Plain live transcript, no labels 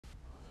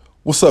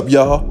What's up,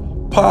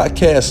 y'all?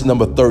 Podcast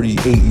number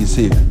 38 is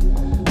here.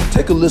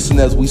 Take a listen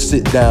as we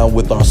sit down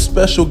with our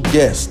special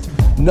guest,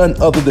 none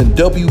other than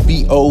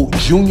WBO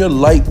Junior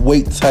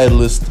Lightweight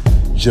titleist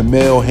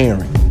Jamel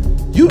Herring.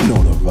 You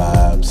know the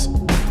vibes.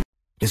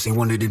 This ain't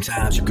one of them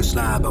times you can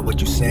slide by what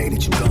you say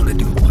that you gonna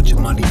do. Put your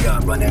money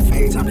up, run that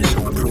fade, time to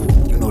show and prove.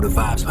 You know the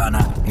vibes,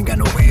 partner. Ain't got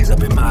no ways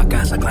up in my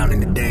casa, clown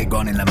in the day,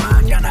 gone in la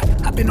mañana.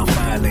 I've been on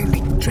fire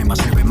lately, train my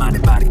spirit, mind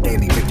and body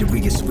daily.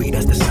 Victory is sweet,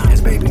 that's the science,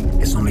 baby.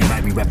 It's only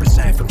right we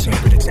represent from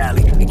Tampa to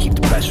Tally. And keep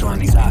the pressure on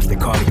these eyes, they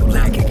cardio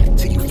lacking.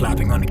 See you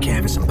flopping on the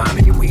canvas and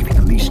bombing your weaving.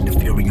 Unleashing the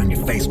fury on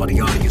your face while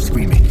the audience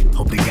screaming.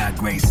 Hope they got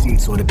great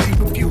seats or the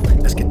pay-per-view.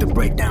 Let's get the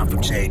breakdown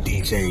from J,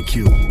 DJ, and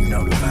Q. You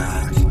know the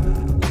vibes.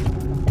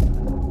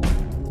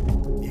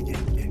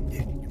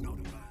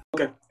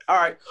 Okay. All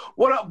right.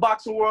 What up,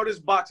 Boxing World? It's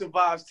Boxing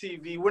Vibes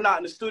TV. We're not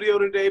in the studio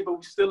today, but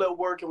we're still at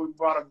work, and we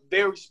brought a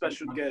very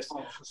special guest.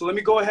 So let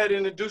me go ahead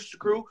and introduce the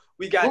crew.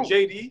 We got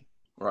JD.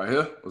 Right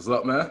here. What's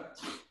up, man?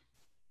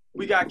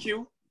 We got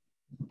Q.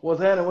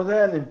 What's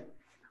happening?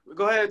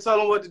 Go ahead and tell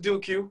them what to do,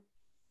 Q.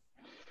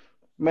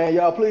 Man,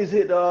 y'all please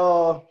hit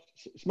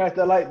smash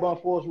that like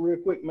button for us real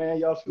quick, man.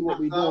 Y'all see what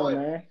we doing,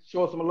 man.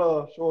 Show us some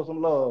love.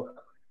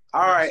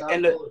 All right.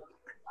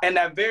 And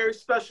that very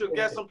special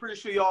guest, I'm pretty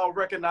sure y'all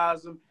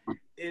recognize him,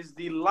 is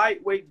the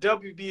lightweight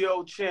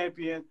WBO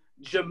champion,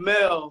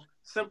 Jamel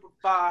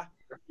Simplify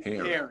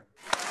Herring.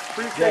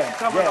 Appreciate you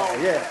coming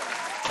on. Yeah.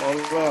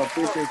 Oh,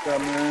 appreciate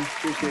that, man.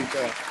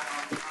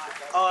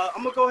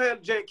 I'm going to go ahead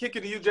and kick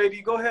it to you,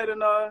 JD. Go ahead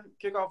and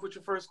kick off with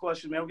your first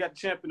question, man. We got the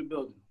champ in the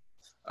building.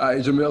 All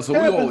right, Jamel, so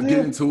we're going to get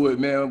into it,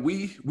 man.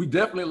 We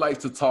definitely like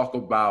to talk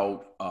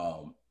about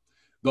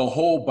the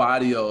whole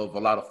body of a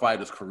lot of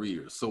fighters'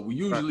 careers. So we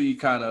usually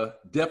kind of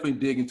definitely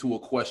dig into a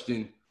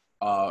question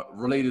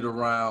related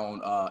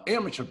around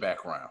amateur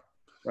background.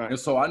 Right. And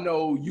so I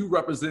know you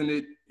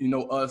represented,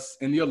 us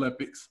in the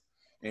Olympics,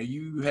 and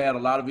you had a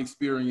lot of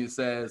experience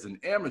as an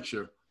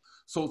amateur.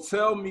 So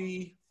tell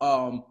me,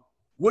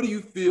 what do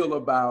you feel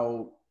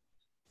about,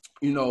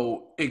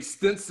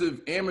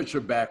 extensive amateur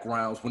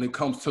backgrounds when it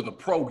comes to the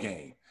pro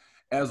game?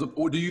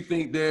 Or do you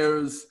think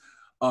there's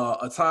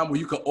a time where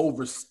you could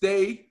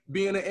overstay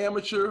being an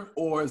amateur,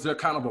 or is there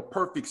kind of a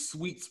perfect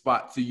sweet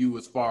spot to you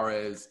as far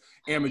as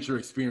amateur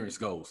experience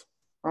goes?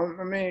 I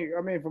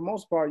mean, for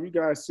most part, you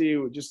guys see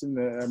it just in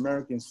the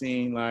American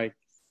scene, like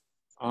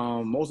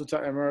most of the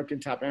American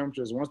top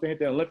amateurs, once they hit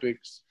the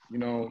Olympics,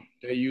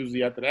 they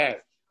usually after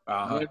that,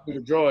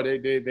 the draw,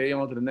 they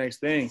on to the next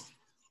thing.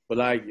 But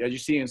like as you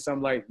see in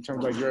some in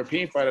terms of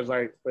European fighters,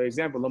 like for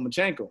example,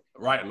 Lomachenko.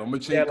 Right,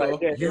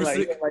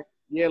 Lomachenko.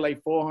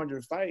 Like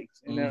 400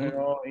 fights, and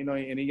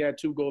and he got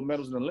 2 gold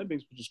medals in the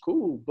Olympics, which is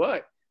cool.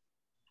 But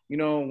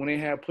when they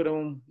had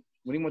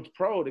when he went to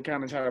pro, they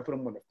kind of tried to put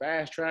him on the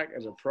fast track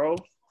as a pro.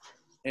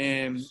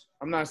 And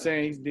I'm not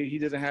saying he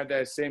doesn't have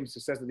that same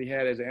success that he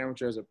had as an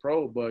amateur as a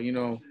pro, but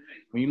when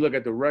you look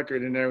at the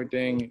record and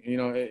everything,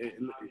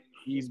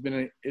 it's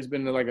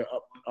been like an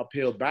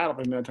uphill battle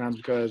for him at times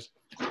because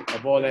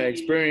of all that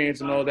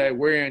experience and all that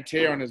wear and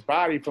tear on his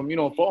body from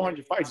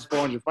 400 fights is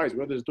 400 fights,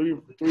 whether it's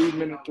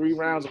 3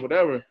 rounds or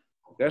whatever.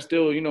 That's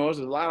still there's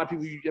a lot of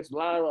people, it's a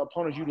lot of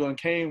opponents you done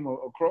came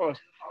across,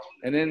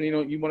 and then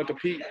you want to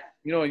compete,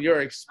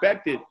 you're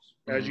expected,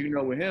 as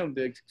with him,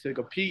 to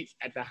compete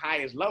at the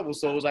highest level.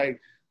 So it was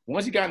like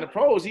once he got in the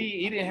pros,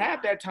 he didn't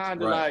have that time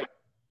to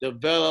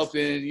develop,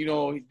 and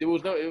it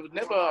was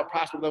never a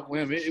prospect level for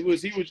him. He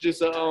was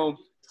just a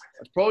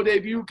pro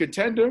debut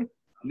contender.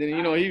 And then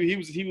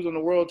he was on the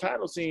world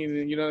title scene,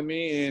 and you know what I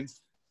mean. And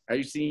as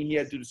you seen, he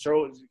had to do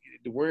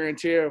the wear and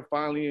tear.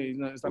 Finally,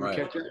 it's time to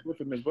catch up with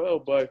him as well.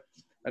 But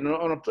on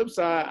the flip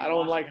side, I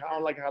don't like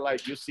how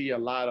you see a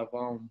lot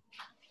of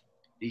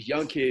these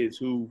young kids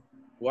who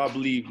I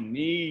believe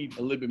need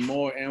a little bit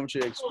more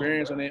amateur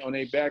experience on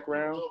their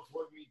background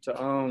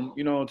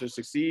to to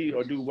succeed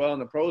or do well in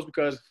the pros.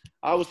 Because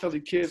I always tell the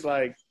kids,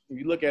 like, if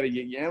you look at it,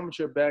 your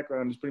amateur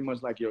background is pretty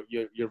much like your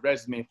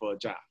resume for a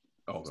job.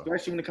 Okay.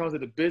 Especially when it comes to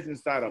the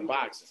business side of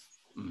boxing.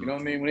 Mm-hmm. You know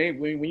what I mean?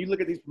 When you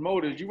look at these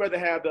promoters, you rather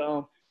have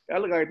I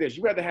look like this.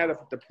 You rather have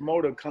the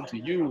promoter come to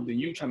you than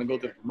you trying to go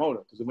to the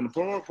promoter. Because when the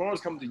promoters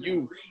come to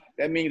you,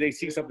 that means they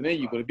see something in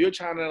you. But if you're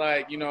trying to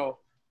I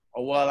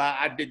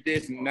did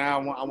this and now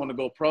I want to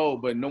go pro,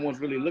 but no one's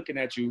really looking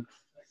at you.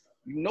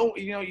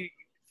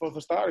 For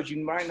starters,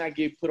 you might not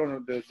get put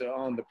on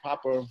the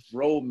proper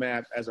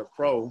roadmap as a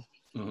pro.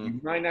 Mm-hmm. You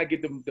might not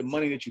get the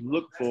money that you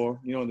look for,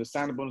 the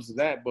signing bonus of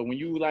that. But when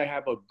you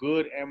have a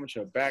good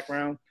amateur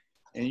background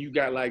and you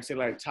got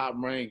Top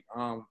Rank,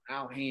 Al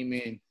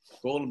Heyman,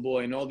 Golden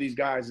Boy, and all these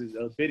guys is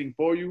bidding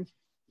for you,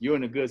 you're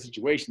in a good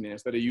situation there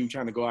instead of you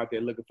trying to go out there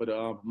looking for the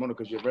promoter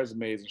because your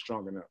resume isn't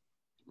strong enough.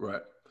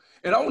 Right.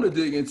 And I want to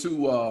dig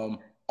into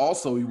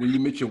also when you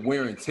mentioned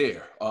wear and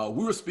tear.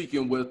 We were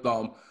speaking with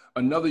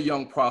another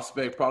young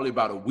prospect probably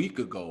about a week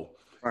ago.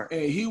 Right.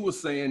 And he was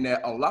saying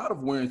that a lot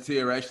of wear and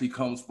tear actually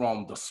comes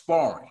from the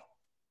sparring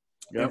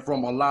and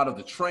from a lot of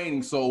the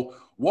training. So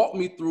walk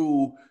me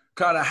through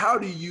kind of how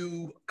do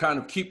you kind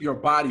of keep your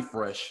body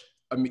fresh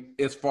I mean,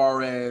 as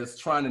far as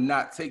trying to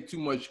not take too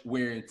much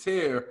wear and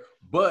tear,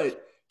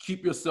 but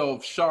keep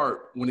yourself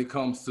sharp when it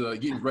comes to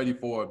getting ready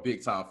for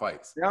big time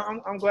fights. Yeah,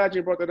 I'm glad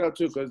you brought that up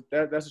too, because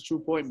that's a true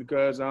point.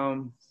 Because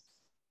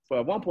but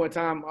at one point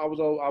in time, I was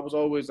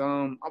always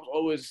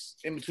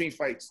in between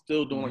fights,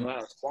 still doing a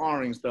lot of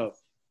sparring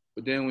stuff.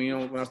 But then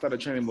when I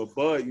started training with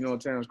Bud,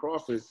 Terrence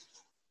Crawford,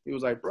 he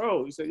was like,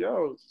 bro, he said,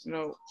 yo,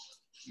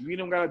 you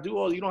don't gotta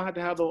do you don't have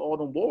to have all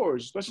them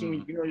wars, especially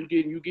when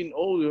you're getting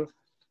older.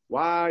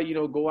 Why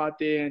go out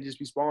there and just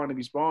be sparring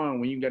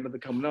when you got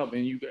nothing coming up,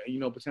 and you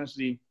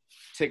potentially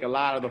take a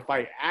lot of the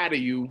fight out of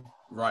you,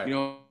 right?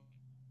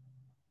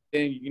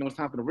 Then it's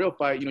time for the real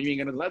fight. You ain't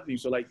got nothing left of you.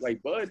 So like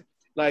Bud,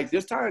 like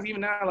this time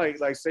even now,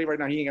 like say right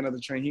now he ain't got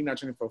another train. He's not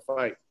training for a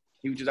fight.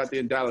 He was just out there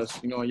in Dallas.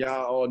 And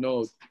y'all all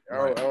know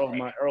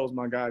Earl's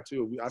my guy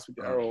too. I speak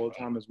to Earl all the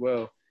time as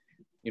well.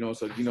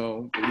 So we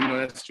know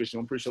that situation.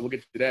 I'm pretty sure we'll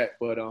get to that.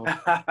 But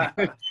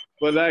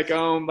but like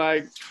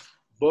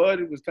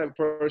Bud was the type of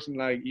person,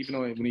 like, even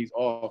when he's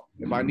off,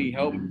 if I need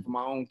help from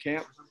my own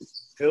camp,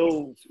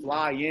 he'll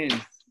fly in,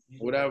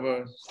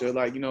 whatever. So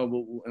like,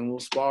 we'll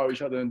spar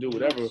each other and do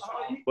whatever.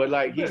 But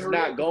like, he's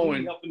not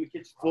going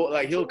for,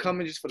 like, he'll come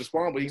in just for the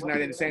sparring, but he's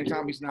not, at the same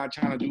time, he's not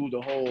trying to do the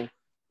whole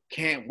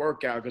camp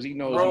workout, because he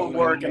knows road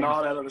work and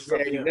all that other stuff.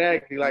 Yeah,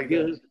 exactly. Like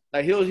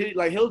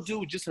he'll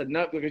do just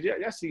enough, because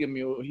y'all see him,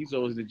 he's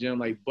always in the gym.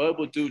 Like Bud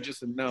will do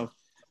just enough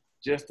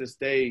just to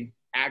stay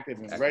active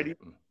and ready.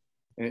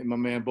 And my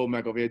man Bo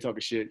Mac over here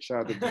talking shit.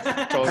 Shout out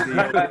to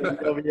Charlie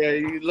over here.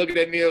 You looking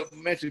at me,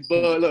 mention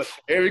Bud. Look,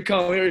 here he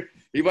come. Here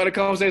he about to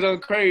come say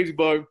something crazy,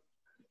 Bud.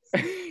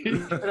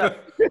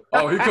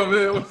 Oh, he come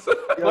in.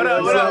 What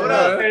up?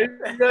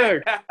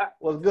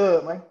 What's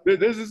good, man?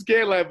 This is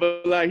kid, like,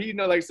 but like he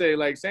like say,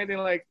 like, same thing,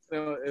 like,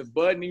 if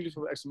Bud needs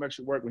some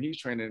extra work when he's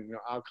training,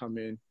 I'll come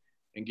in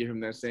and give him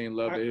that same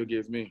love that he'll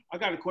give me. I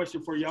got a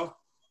question for y'all.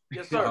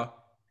 Yes, sir.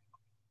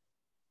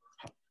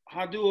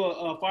 How do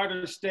a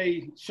fighter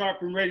stay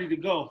sharp and ready to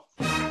go?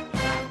 How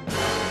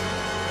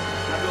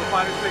do a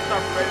fighter stay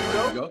sharp and ready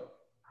to go?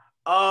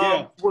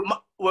 Yeah.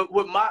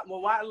 With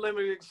my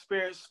limited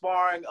experience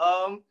sparring,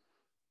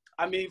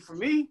 I mean, for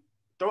me,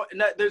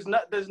 there's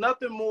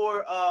nothing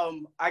more,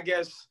 I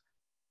guess,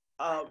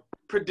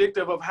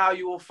 predictive of how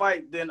you will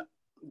fight than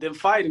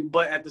fighting.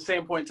 But at the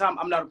same point in time,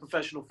 I'm not a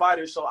professional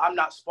fighter, so I'm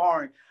not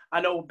sparring.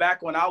 I know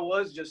back when I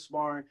was just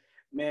sparring,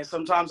 man,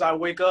 sometimes I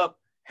wake up,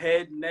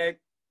 head, neck,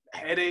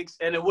 headaches,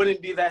 and it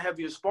wouldn't be that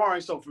heavy of sparring.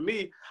 So for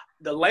me,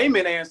 the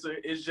layman answer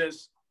is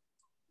just,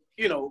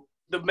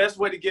 the best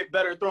way to get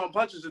better at throwing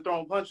punches is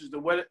throwing punches. The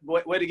way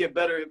to get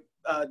better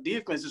at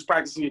defense is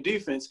practicing your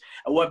defense.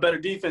 And what better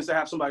defense to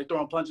have somebody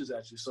throwing punches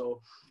at you?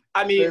 So,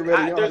 I mean, stay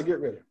ready, get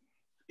ready.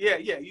 Yeah,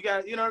 you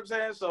got, you know what I'm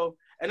saying? So,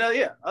 and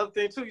other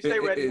thing too, you stay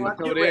ready.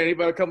 He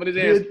better come with his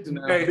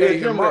answer. Hey,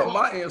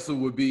 my answer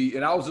would be,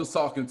 and I was just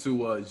talking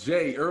to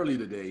Jay earlier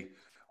today,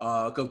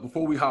 because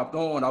before we hopped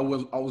on, I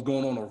was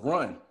going on a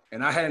run,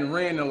 and I hadn't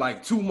ran in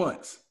like 2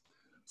 months.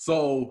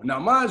 So now,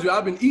 mind you,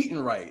 I've been eating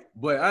right,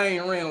 but I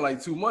ain't ran in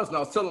like 2 months. And I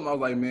was telling him, I was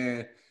like,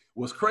 man,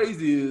 what's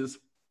crazy is,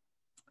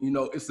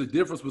 it's the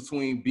difference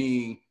between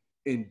being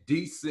in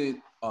decent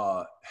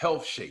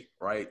health shape,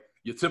 right?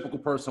 Your typical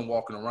person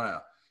walking around.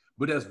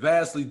 But that's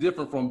vastly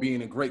different from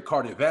being in great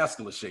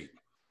cardiovascular shape.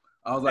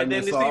 I was like, and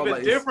then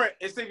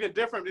it's even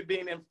different than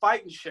being in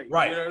fighting shape.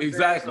 Right, you know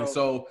exactly.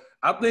 So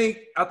I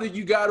think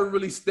you got to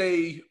really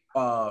stay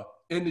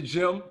in the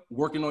gym,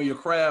 working on your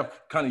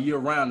craft kind of year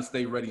round to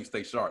stay ready and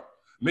stay sharp.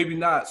 Maybe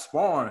not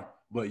sparring,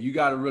 but you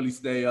got to really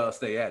stay at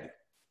it.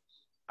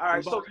 All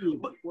right.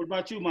 What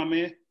about you, my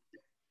man?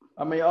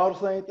 I mean, all the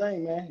same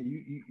thing, man.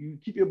 You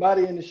keep your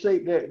body in the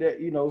shape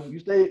that you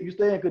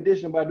stay in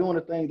condition by doing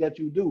the things that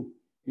you do.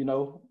 You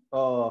don't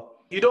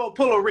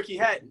pull a Ricky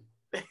Hatton.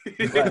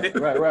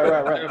 Right.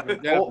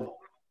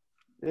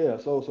 Yeah.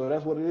 So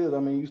that's what it is. I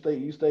mean, you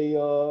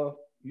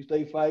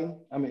stay fighting.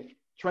 I mean,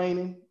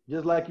 training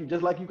just like you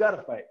got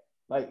to fight.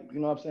 Like, you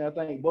know what I'm saying? I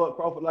think Bud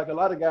Crawford, like a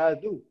lot of guys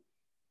do.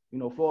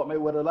 Floyd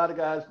Mayweather, a lot of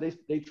guys,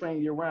 they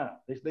train year round.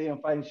 They stay in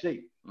fighting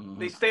shape. Mm-hmm.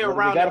 They stay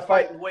around and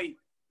fight weight.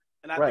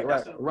 And I think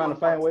that's around the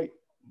fighting weight,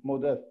 more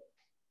definitely.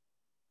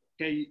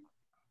 Okay,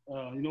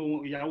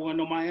 y'all want to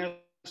know my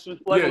answer?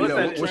 What's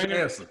your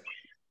answer?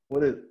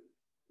 What is it?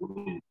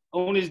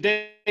 On his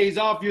days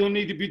off, you'll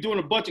need to be doing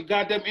a bunch of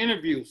goddamn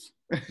interviews.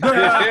 I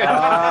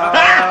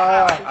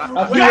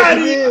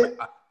appreciate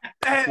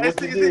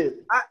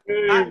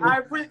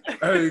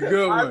Hey,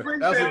 good one.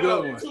 That's a good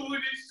one.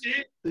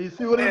 You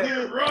see what he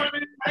did?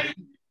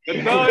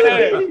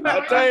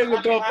 I tell you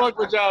to go fuck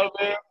with y'all,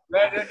 man.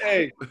 That's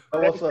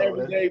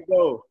every day,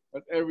 bro.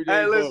 That's every day.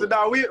 Hey, listen,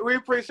 dog, we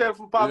appreciate it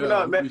for popping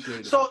up, man.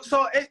 So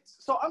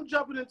I'm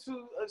jumping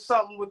into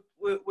something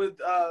with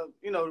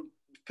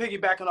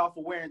piggybacking off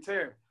of wear and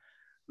tear.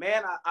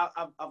 Man,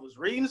 I was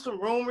reading some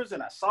rumors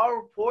and I saw a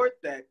report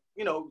that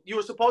you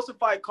were supposed to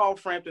fight Carl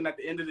Frampton at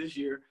the end of this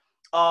year.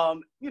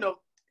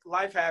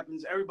 Life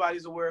happens.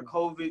 Everybody's aware of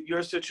COVID,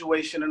 your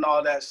situation, and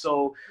all that.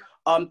 So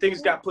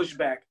things got pushed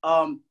back.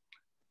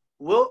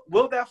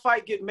 Will that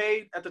fight get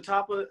made at the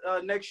top of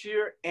next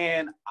year?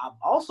 And I've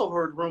also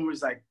heard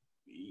rumors like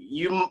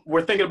you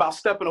were thinking about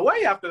stepping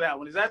away after that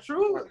one. Is that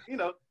true? You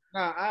know.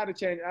 Nah, I had to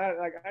change.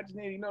 I just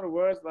need, you know, the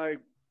words. Like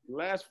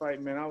last fight,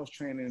 man, I was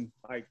training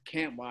like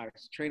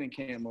camp-wise, training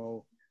camp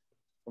mode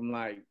from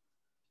like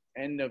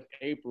end of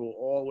April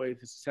all the way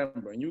to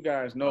September. And you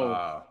guys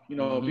know, you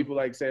know, people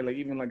like say like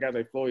even like guys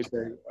like Floyd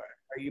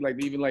say,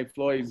 like even like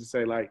Floyd used to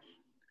say like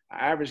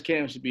average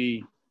camp should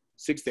be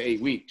 6 to 8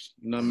 weeks.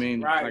 You know what I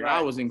mean? Right.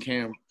 I was in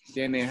camp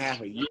then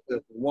half a year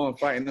for one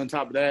fight, and on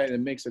top of that, in the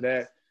mix of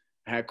that,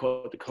 I had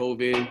caught the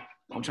COVID.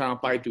 I'm trying to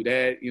fight through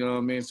that. You know what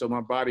I mean? So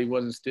my body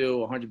wasn't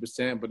still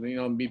 100%, but you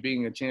know, me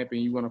being a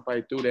champion, you want to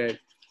fight through that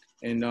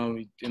and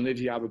live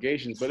your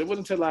obligations. But it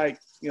wasn't until like,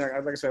 you know,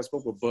 like I said, I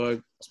spoke with Bud,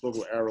 I spoke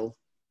with Errol.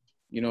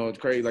 You know, it's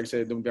crazy. Like I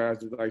said, them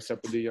guys like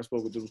separately. I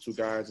spoke with those two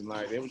guys, and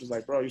like they were just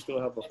like, bro, you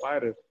still have a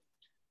fighter.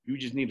 You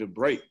just need a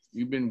break.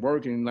 You've been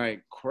working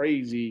like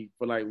crazy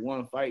for like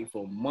one fight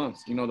for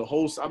months. You know,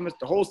 basically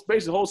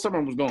the whole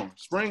summer was gone.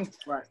 Spring,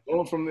 right?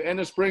 Going from the end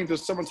of spring to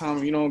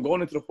summertime, you know,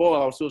 going into the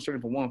fall, I was still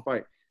training for one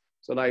fight.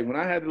 So like when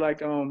I had to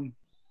like, you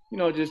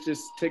know, just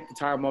take the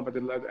time off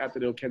after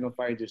the Kendall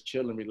fight, just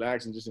chill and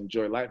relax and just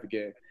enjoy life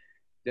again.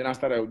 Then I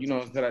started, you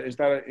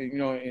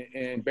know,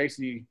 and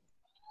basically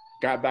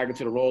got back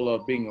into the role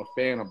of being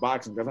a fan of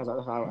boxing, because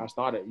that's how I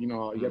started. You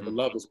know, you have to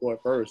love the sport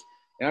first.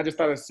 And I just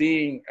started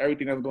seeing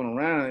everything that was going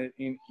around,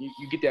 and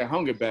you get that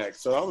hunger back.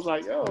 So I was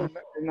like, yo,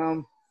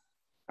 and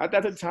I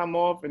took the time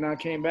off, and I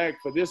came back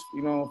for this,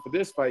 you know, for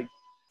this fight,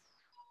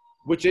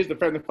 which is the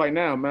defending fight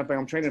now. Matter of fact,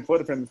 I'm training for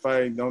the defending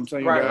fight. You know, I'm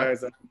telling you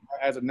guys,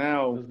 as of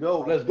now.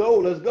 Let's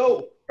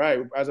go. Right.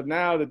 As of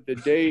now, the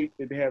date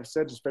that they have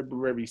set is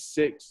February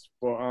 6th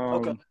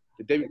for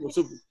the day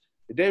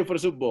before the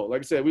Super Bowl. Like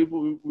I said, we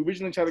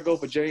originally tried to go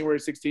for January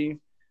 16th,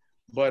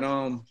 but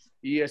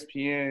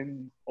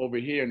ESPN over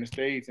here in the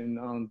States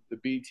and the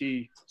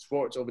BT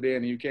Sports over there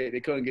in the UK,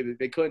 they couldn't get it.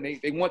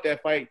 They want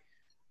that fight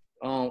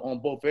on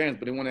both ends,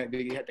 but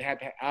they had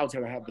to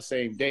have the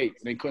same date,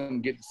 and they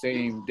couldn't get the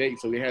same date,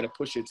 so they had to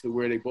push it to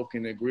where they both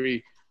can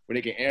agree where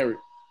they can air it.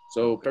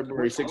 So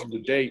February 6th is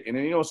the date, and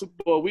then, you know, Super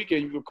Bowl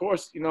weekend, of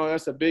course, you know,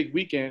 that's a big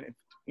weekend,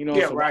 you know.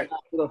 Yeah, so right.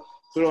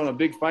 Put on a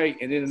big fight,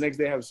 and then the next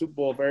day have a Super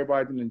Bowl for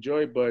everybody to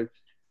enjoy. But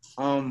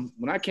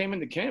when I came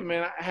into camp,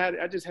 man,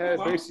 I just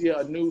had basically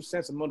a new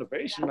sense of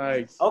motivation.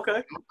 Like,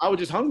 I was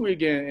just hungry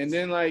again. And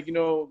then, like, you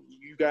know,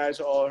 you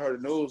guys all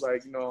heard the news.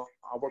 Like, you know,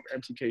 I work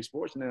at MTK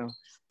Sports now,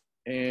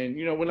 and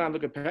you know, we're not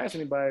looking past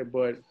anybody.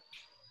 But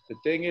the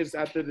thing is,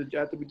 after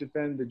we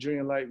defend the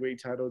junior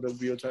lightweight title, the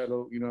WBO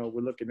title, you know,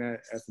 we're looking at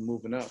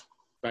moving up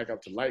back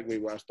up to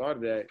lightweight where I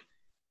started at.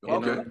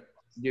 And,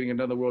 getting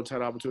another world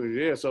title opportunity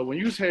there. So when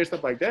you hear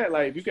stuff like that,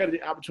 like if you got the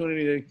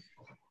opportunity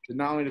to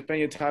not only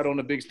defend your title on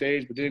the big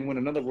stage, but then win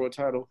another world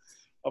title,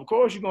 of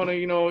course you're gonna,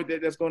 you know,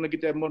 that's gonna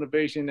get that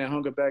motivation, that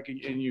hunger back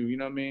in you. You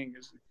know what I mean?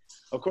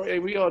 Of course,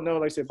 we all know,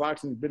 like I said,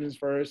 boxing is business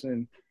first,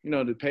 and you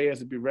know the pay has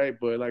to be right.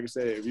 But like I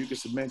said, if you can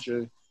cement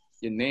your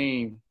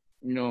name,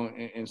 you know,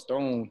 in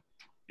stone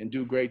and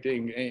do great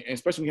things, and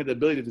especially when you have the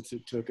ability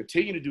to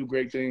continue to do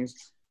great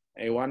things,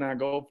 hey, why not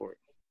go for it?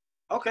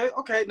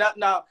 Okay.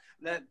 Now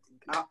that.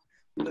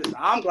 Listen,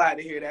 I'm glad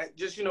to hear that.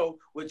 Just, you know,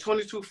 with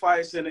 22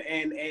 fights and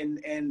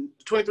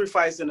 23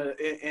 fights and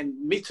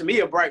to me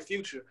a bright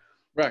future.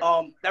 Right.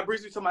 That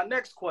brings me to my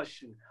next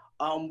question.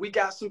 We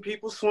got some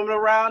people swimming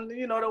around,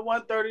 you know, the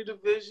 130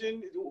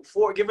 division,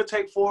 give or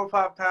take 4 or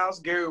 5 pounds.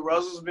 Gary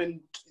Russell's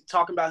been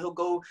talking about he'll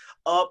go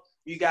up.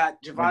 You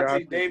got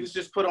Gervonta Davis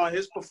just put on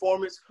his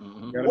performance.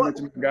 You got to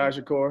mention the guy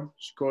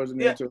Shakur's in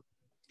there too.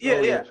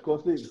 Yeah.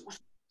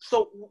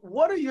 So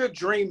what are your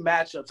dream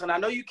matchups? And I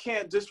know you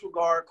can't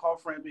disregard Carl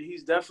Frampton.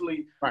 He's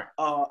definitely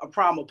a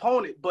prime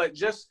opponent. But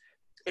just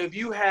if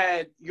you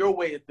had your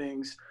way of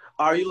things,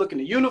 are you looking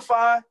to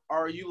unify,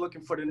 or are you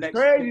looking for the next?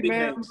 Crazy,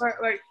 man.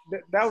 Like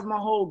that was my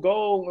whole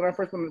goal when I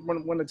first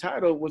won the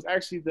title, was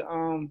actually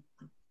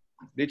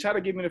they tried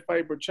to give me the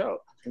fight Burchell,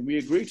 and we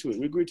agreed to it.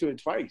 We agreed to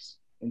it twice.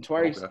 And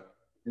twice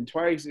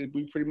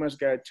we pretty much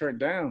got turned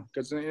down.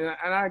 And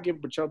I give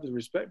Burchell the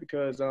respect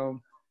because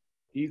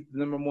he's the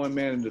number 1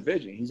 man in the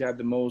division. He's had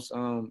the most,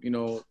 you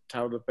know,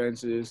 title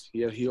defenses.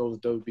 He holds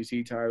the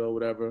WBC title or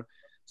whatever.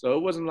 So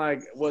it wasn't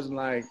like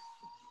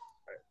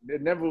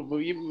it never.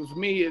 For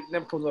me, it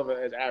never comes off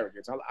as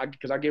arrogance.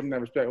 Because I give him that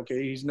respect.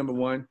 Okay, he's number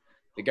 1.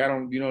 They got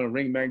him, you know, the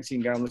Ring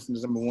magazine got him listed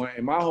as number 1.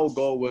 And my whole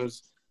goal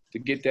was to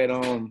get that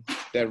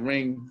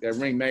Ring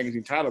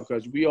magazine title,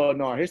 because we all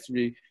know our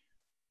history.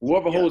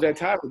 Whoever holds that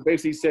title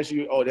basically says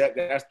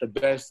that's the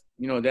best.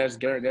 You know, that's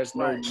Garrett. That's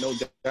no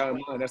doubt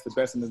in mind. That's the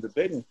best in the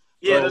division.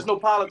 Yeah, there's no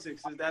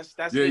politics. That's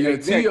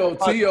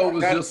T.O.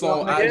 was just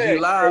on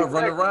IG Live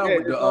running around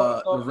with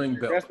the ring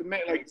belt. That's the man,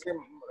 like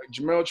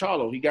Jermell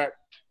Charlo.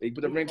 They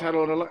put the ring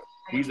title on the line.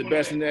 He's the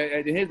best in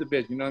his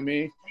division. You know what I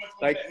mean?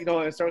 Like, you know,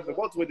 in terms of the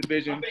welterweight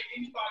division,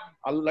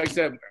 like I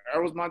said,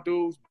 Errol's my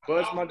dudes,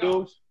 Bud's my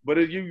dudes. But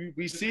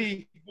we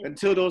see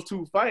until those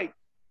two fight,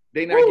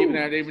 they're not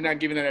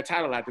giving that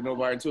title out to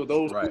nobody until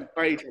those two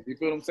fights. You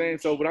feel what I'm saying?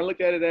 So when I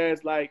look at it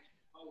as like,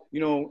 you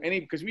know,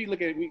 because we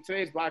look at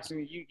today's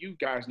boxing, you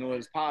guys know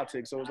it's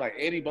politics, so it's like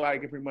anybody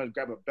can pretty much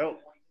grab a belt.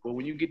 But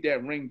when you get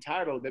that ring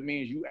title, that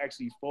means you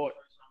actually fought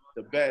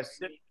the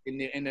best in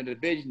the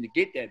division to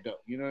get that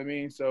belt. You know what I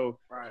mean? So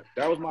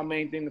that was my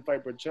main thing to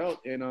fight Berchelt.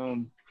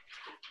 And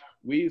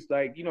we was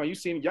like, you know,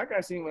 y'all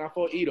guys seen when I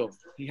fought Ito,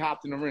 he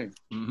hopped in the ring.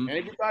 Mm-hmm. And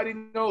everybody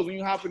knows when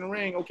you hop in the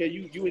ring, okay,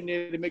 you in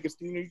there to make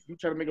you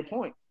try to make a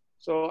point.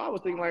 So I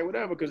was thinking like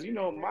whatever, because you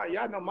know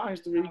y'all know my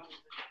history.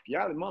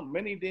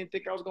 Many didn't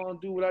think I was gonna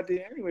do what I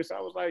did anyway. So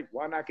I was like,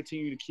 why not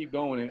continue to keep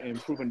going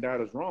and proving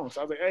doubters wrong?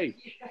 So I was like, hey,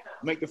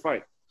 make the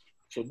fight.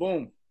 So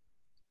boom,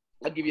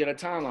 I'll give you the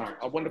timeline.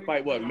 I won the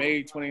fight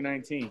May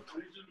 2019.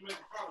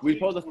 We were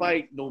supposed to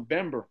fight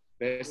November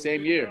that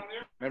same year.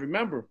 And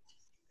remember,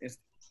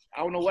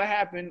 I don't know what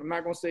happened. I'm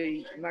not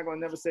gonna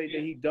never say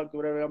that he ducked or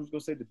whatever. I'm just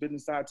gonna say the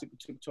business side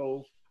took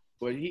toll.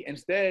 But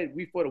instead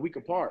we fought a week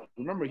apart.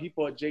 Remember, he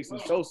fought Jason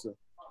Sosa.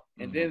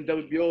 And then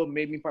WBO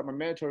made me fight my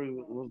mandatory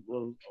with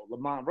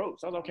Lamont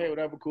Rhodes. So I was like, okay,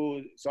 whatever,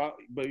 cool.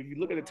 But if you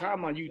look at the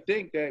timeline, you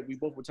think that we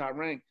both were top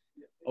ranked.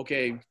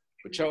 Okay,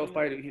 Berchelt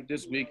fight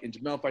this week and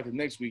Jamel fight the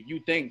next week.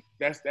 You think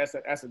that's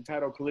a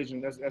title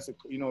collision. That's a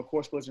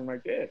course collision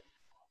right there.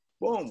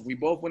 Boom, we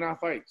both win our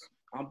fights.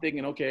 I'm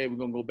thinking, okay, we're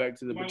gonna go back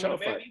to the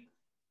Berchelt fight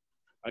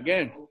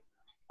again.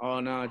 Oh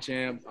no,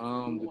 champ.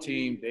 The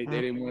team they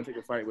didn't want to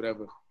take a fight,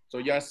 whatever. So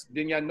y'all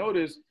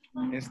notice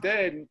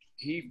instead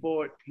he's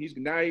fighting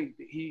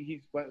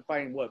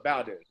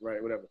Valdez,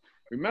 right? Whatever.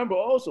 Remember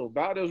also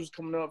Valdez was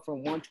coming up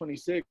from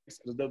 126 as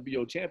the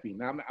WBO champion.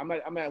 Now I'm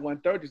at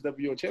 130 as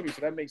WBO champion,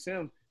 so that makes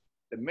him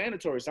the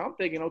mandatory. So I'm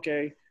thinking,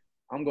 okay,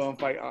 I'm gonna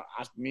fight.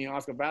 Me and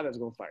Oscar Valdez are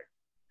gonna fight.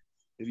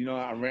 You know,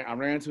 I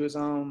ran to his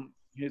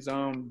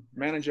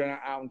manager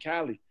out in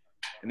Cali.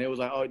 And they was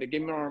like, oh, they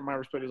gave me my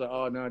respect. They was like,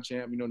 oh, no,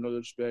 champ, you know, no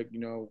respect. You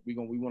know, we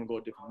want to go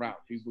a different route.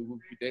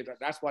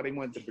 That's why they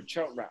went the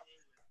Berchelt route.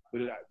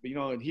 But you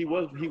know, he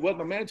was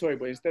my mandatory,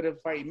 but instead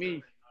of fighting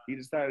me, he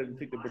decided to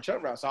take the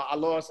Berchelt route. So I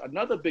lost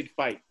another big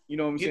fight. You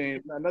know what I'm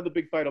saying? Another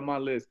big fight on my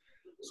list.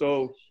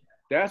 So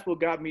that's what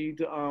got me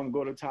to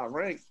go to top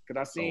rank. Because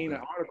I seen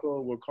an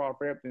article where Carl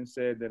Frampton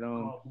said that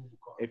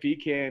if he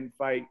can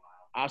fight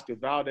Oscar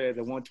Valdez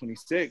at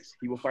 126,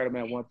 he will fight him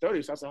at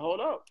 130. So I said, hold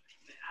up.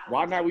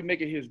 Why not we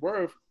make it his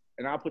worth,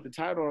 and I'll put the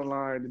title on the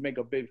line to make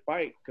a big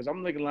fight? Because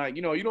I'm looking like,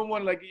 you know, you don't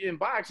want to, like in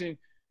boxing,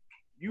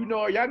 you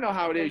know, y'all know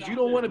how it is. You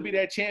don't want to be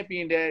that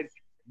champion that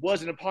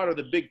wasn't a part of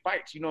the big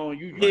fights. You know,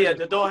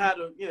 that don't have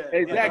to,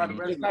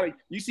 exactly.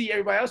 You see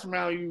everybody else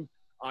around you.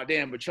 Oh,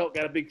 damn, Berchelt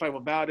got a big fight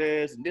with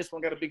Valdez, and this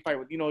one got a big fight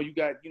with, you know, you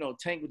got, you know,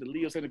 Tank with the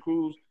Leo Santa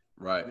Cruz.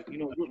 Right. You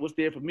know, what's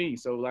there for me?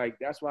 So, like,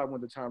 that's why I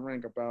went to top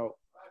rank about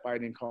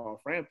fighting Carl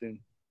Frampton.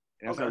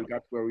 And that's how we got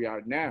to where we are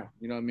now.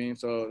 You know what I mean?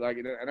 So, like,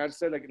 and I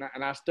said, like,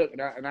 and I stuck,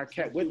 and I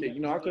kept with it. You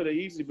know, I could have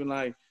easily been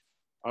like,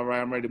 all right,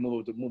 I'm ready to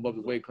move up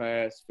the weight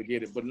class,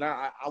 forget it. But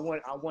now I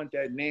want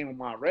that name on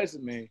my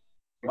resume.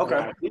 Okay.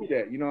 I do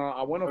that. You know,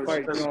 I want to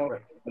fight, you know,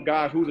 a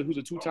guy who's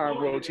a two-time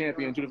world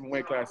champion in two different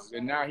weight classes.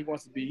 And now he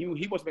wants to make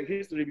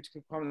history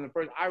becoming the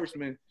first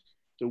Irishman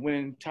to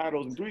win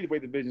titles in 3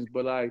 weight divisions.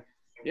 But, like,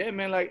 yeah,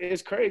 man, like,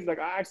 it's crazy. Like,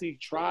 I actually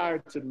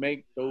tried to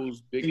make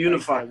those big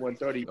fights at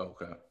 130.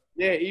 Okay.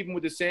 Yeah, even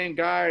with the same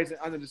guys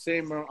under the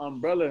same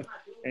umbrella,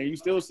 and you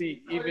still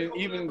see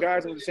even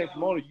guys under the same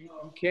promoter, you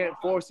can't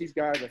force these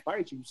guys to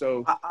fight you.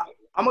 So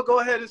I'm gonna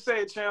go ahead and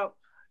say it, champ.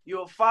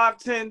 You're a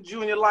 5'10"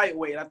 junior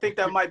lightweight. I think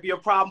that might be a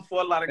problem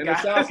for a lot of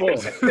guys. In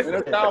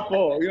the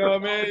southpaw, you know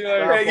what I mean?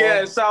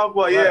 Like,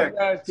 southpaw,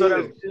 yeah. So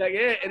like,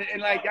 yeah,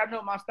 and like, y'all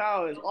know my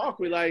style is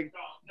awkward. Like,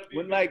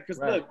 when cause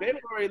look, they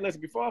already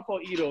listen. Before I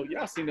fought Ito,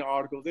 y'all seen the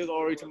articles. There's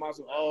already talking about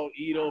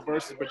Ito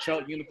versus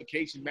Berchelt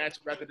unification match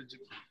after the.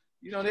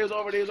 You know, they was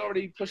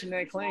already pushing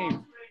that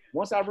claim.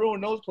 Once I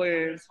ruined those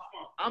plans,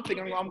 I'm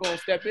thinking I'm gonna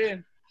step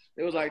in.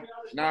 It was like,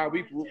 nah,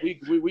 we good,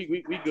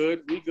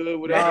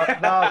 whatever.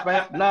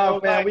 Nah,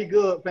 fam, we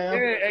good, fam.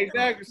 Yeah,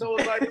 exactly. So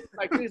it's like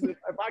this.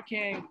 If I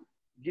can't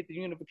get the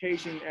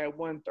unification at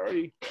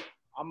 130,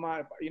 I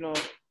might as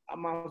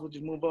well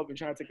just move up and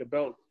try to take the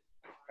belt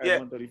at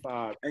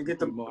 135 and get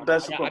the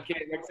best.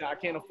 I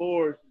can't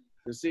afford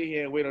to sit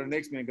here and wait on the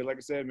next man. Because like I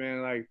said,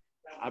 man, like,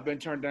 I've been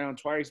turned down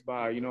twice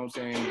by, you know what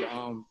I'm saying,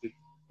 I'm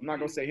not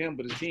going to say him,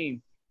 but the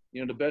team, you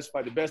know, the best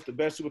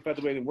super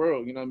featherweight in the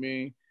world, you know what I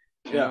mean?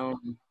 Yeah.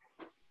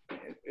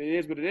 It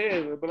is what it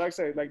is. But like I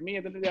say, like me,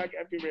 at the end of the day,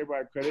 I give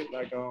everybody credit.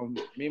 Like,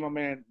 me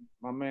and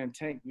my man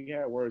Tank, we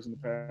had words in the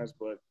past,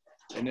 but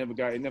it never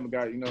got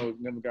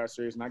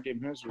serious. And I give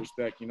him some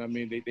respect, you know what I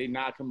mean? They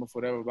knock him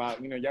for whatever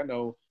about, you know, y'all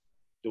know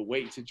the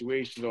weight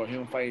situation or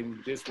him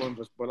fighting this one.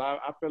 But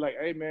I feel like,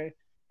 hey, man,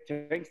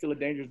 Tank's still a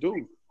dangerous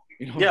dude.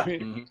 You know what I mean?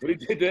 Mm-hmm. What he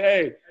did to,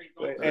 hey,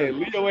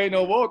 Leo ain't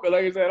no walker.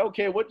 Like I said,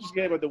 okay, what you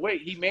scared about the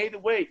weight? He made the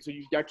weight. So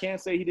y'all can't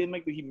say he didn't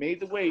make he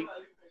made the weight.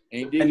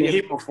 And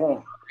he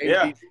performed.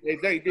 Yeah.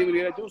 Exactly. He did what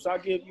he had to do. So I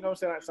give, you know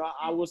what I'm saying? So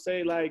I would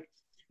say, like,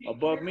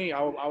 above me,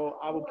 I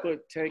would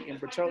put Tank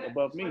and Berchelt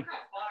above me.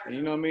 And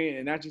you know what I mean?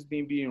 And not just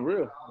being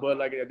real. But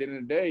like at the end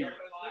of the day,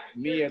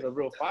 me as a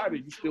real fighter,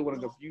 you still want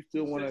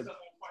to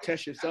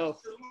test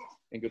yourself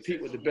and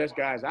compete with the best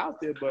guys out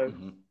there. But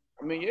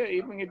I mean, yeah,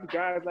 even if the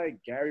guys like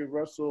Gary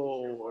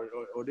Russell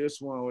or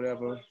this one or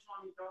whatever,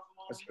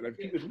 like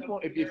if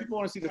people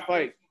want to see the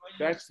fight,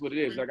 that's what it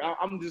is. Like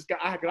I'm just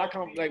I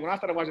come like when I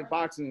started watching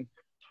boxing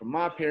from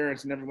my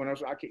parents and everyone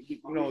else,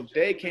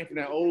 they came from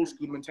that old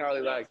school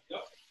mentality. Like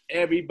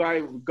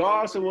everybody,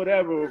 regardless of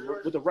whatever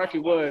what the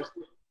record was,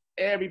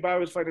 everybody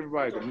was fighting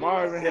everybody. The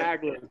Marvin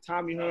Hagler, the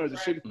Tommy Hearns,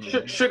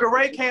 the Sugar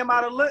Ray came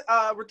out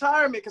of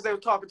retirement because they were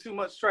talking too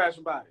much trash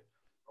about it.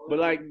 But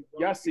like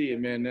y'all see it,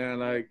 man. Now,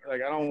 like I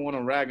don't want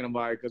to rag on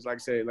nobody because, like I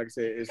said,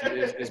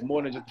 it's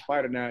more than just the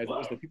fighter now.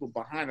 It's the people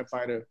behind the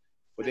fighter.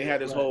 But they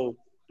had this whole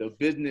the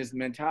business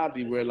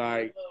mentality where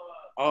like,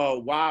 oh,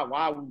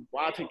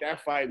 why take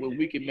that fight when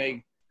we can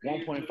make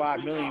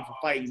 $1.5 million for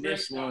fighting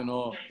this one,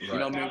 or you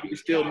know what I mean, we can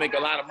still make a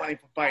lot of money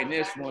for fighting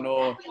this one,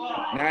 or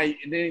now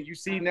and then you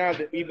see now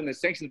that even the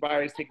sanctions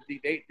buyers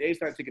they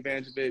start to take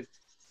advantage of it.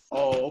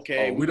 Oh,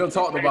 okay. We done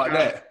talked about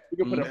that. We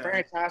can put a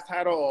franchise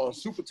title or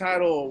super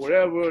title or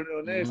whatever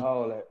on this.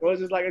 All that. So it's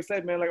just like I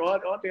said, man. Like all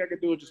thing I can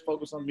do is just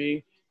focus on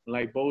me. And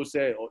like Bo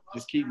said,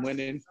 just keep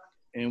winning,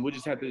 and we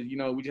just have to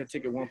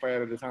take it one fight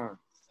at a time.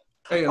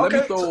 Hey, let me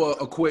throw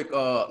a quick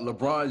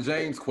LeBron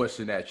James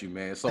question at you,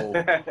 man. So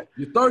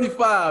you're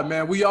 35,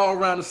 man. We all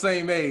around the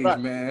same age,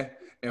 man.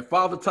 And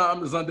Father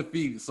Time is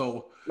undefeated.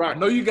 So I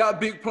know you got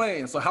big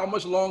plans. So how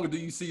much longer do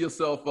you see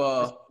yourself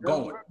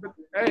going?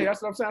 Hey,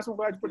 that's what I'm saying. That's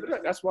why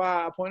that's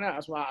why I point out.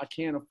 That's why I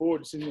can't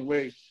afford to sit in the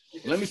way.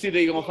 Let me see if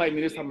they're going to fight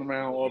me this time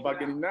around or about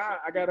getting –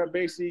 I got to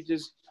basically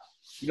just –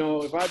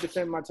 if I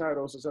defend my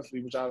title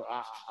successfully, which I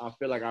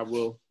feel like I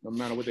will, no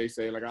matter what they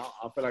say, like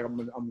I feel like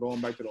I'm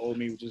going back to the old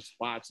me, which is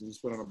boxing,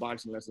 just put on a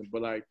boxing lesson.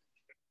 But like,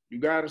 you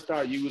gotta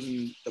start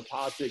using the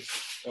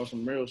politics of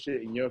some real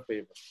shit in your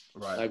favor.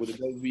 Right. Like with the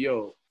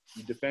WBO,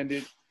 you defend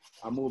it,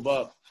 I move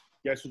up.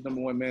 Guess who's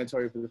number one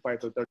mandatory for the fight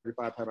for the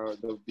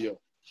 35-pound WBO? You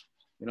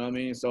know what I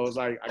mean? So it's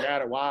like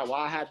while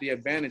I have the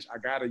advantage, I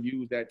gotta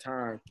use that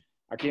time.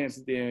 I can't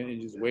sit there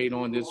and just wait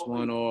on this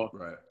one or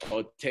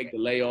take the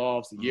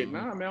layoffs a year.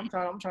 Nah, man,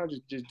 I'm trying to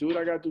just do what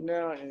I got to do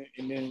now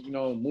and then,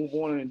 move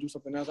on and do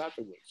something else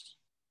afterwards.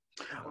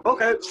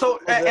 Okay, so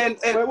and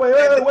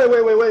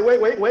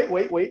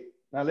wait.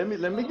 Now let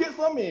me get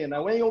some in.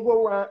 Now we ain't gonna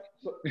go around.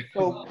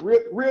 So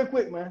real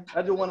quick, man.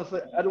 I just want to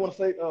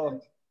say,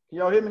 can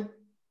y'all hear me?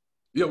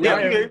 Yeah, we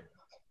can hear you.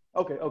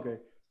 Okay.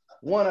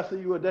 One, I see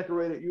you were a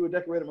decorated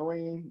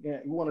Marine,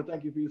 and we want to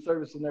thank you for your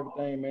service and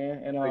everything,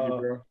 man. And thank you,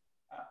 bro.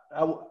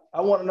 I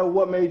want to know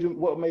what made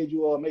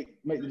you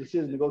make the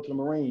decision to go to the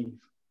Marines,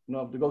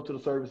 to go to the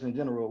service in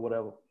general or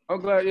whatever. I'm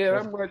glad. Yeah,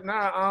 I'm glad.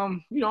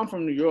 I'm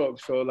from New York,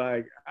 so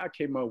like I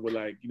came up with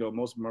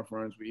most of my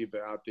friends were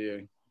either out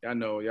there. Y'all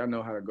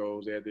know how it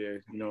goes out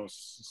there.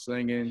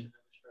 Slinging,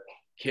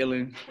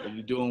 killing, and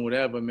you doing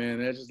whatever, man.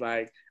 It's just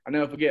like I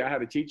never forget. I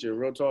had a teacher,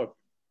 real talk.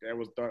 That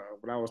was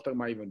when I was talking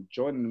about even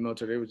joining the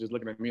military. They was just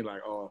looking at me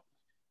like, "Oh,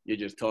 you're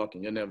just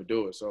talking. You'll never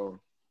do it." So.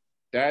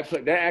 That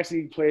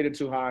actually played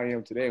into how I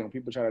am today. When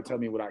people try to tell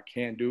me what I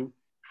can't do,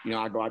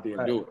 I go out there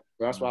and do it.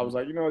 So that's why I was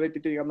like, they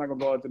think I'm not gonna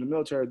go out to the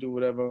military and do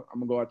whatever. I'm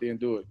gonna go out there and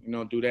do it.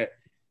 Do that.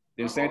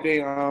 Then same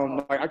thing.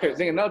 I could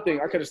think another thing.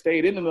 I could have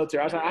stayed in the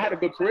military. I had a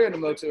good career in the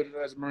military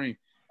as a Marine.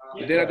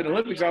 But then at the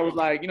Olympics, I was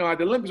like, at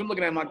the Olympics, I'm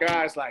looking at my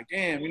guys like,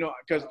 damn,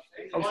 because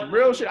I'm some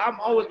real shit. I'm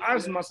always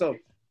honest with myself.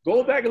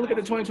 Go back and look at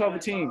the 2012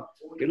 team.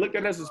 They looked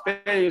at us as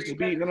failures to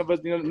beat. None of us,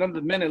 none of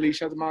the men at least,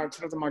 shout out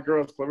to my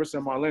girls, Clarissa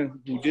and Marlene,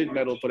 who did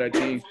medal for that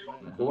team.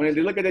 But when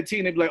they look at that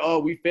team, they be like, oh,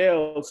 we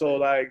failed.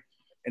 So and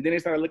then they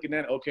started looking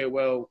at, okay,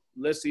 well,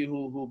 let's see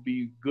who'll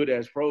be good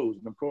as pros.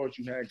 And of course,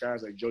 you had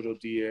guys like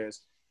JoJo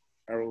Diaz,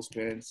 Errol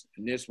Spence,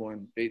 and this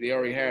one. They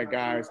already had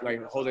guys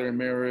like Jose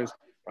Ramirez,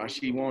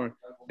 Rashid Warren.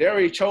 They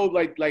already chose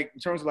like in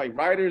terms of like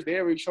riders, they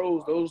already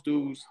chose those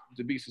dudes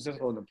to be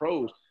successful in the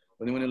pros.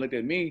 But then when they looked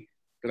at me,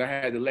 because I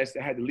had the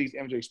least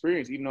amateur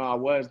experience, even though I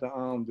was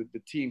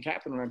the team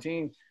captain on our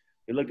team.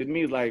 They looked at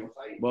me like,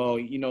 well,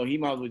 he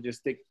might as well just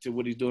stick to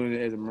what he's doing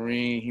as a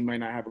Marine. He might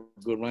not have a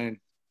good run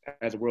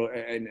as a world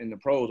in the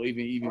pros, or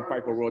even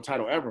fight for a world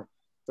title ever.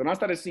 So when I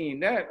started seeing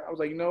that, I was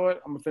like, you know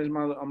what? I'm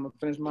gonna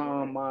finish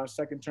my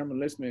second term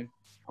enlistment.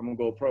 I'm gonna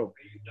go pro,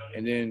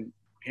 and then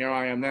here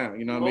I am now.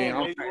 You know what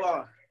I mean?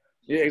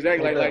 Yeah,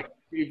 exactly. Like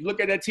if you look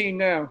at that team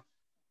now,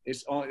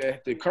 it's on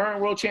the current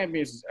world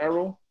champions is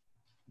Errol,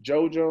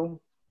 JoJo,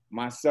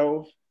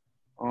 myself,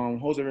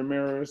 Jose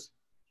Ramirez,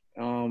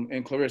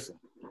 and Clarissa.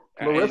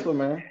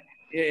 Man.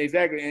 Yeah,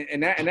 exactly.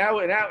 And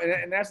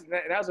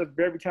that's a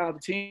very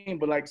talented team.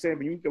 But like I said,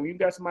 when you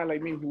got somebody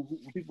like me who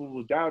people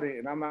will doubt it,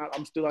 and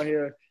I'm still out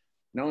here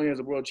not only as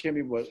a world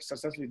champion but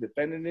successfully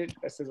defending it.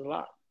 That says a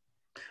lot.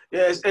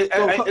 Yeah,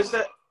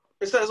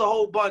 it says a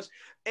whole bunch.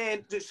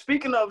 And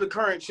speaking of the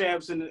current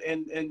champs and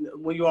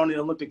when you're on the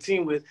Olympic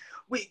team with,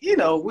 we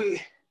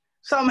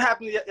something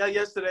happened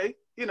yesterday.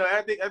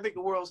 I think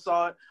the world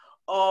saw it.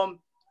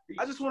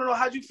 I just want to know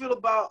how'd you feel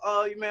about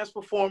your man's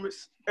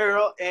performance,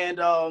 Errol, and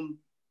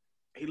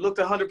he looked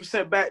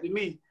 100% back to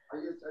me.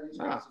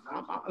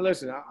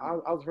 Listen, I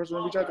was the first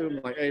one to reach out to him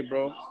like, hey,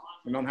 bro,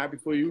 and I'm happy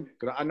for you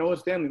because I know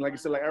his family. Like I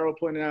said, like Errol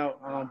pointed out,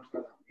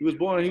 he's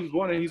born in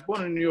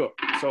New York.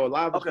 So a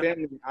lot of his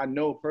family I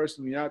know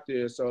personally out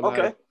there. So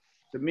like,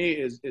 to me,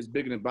 is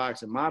bigger than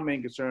boxing. My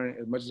main concern,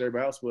 as much as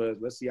everybody else was,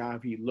 let's see how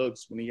he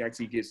looks when he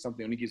actually gets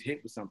something, when he gets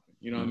hit with something.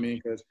 You know what I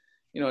mean? Because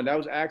that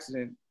was an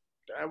accident.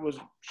 That was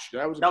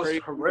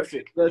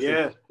horrific.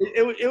 Yeah,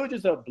 it was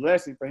just a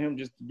blessing for him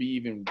just to be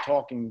even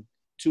talking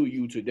to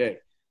you today.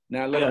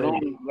 Now, let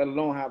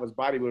alone how his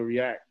body would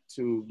react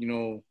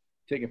to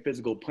taking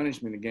physical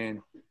punishment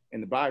again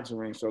in the boxing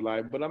ring. So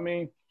but I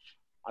mean,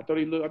 I thought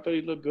he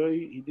looked good.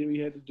 He did what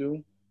he had to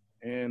do,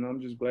 and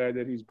I'm just glad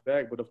that he's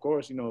back. But of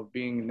course,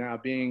 being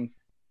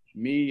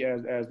me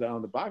as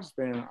the boxing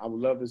fan, I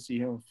would love to see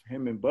him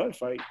and Bud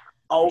fight.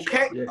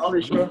 Okay. Yeah,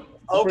 pretty sure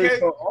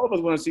all of us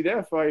want to see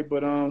that fight,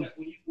 but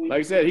like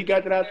I said, he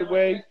got that out the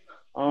way.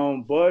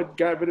 Bud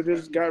got rid of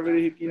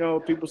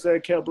people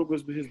said Kell Brook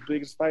was his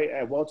biggest fight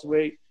at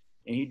welterweight,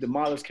 and he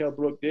demolished Kell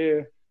Brook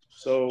there.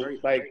 So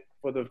like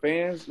for the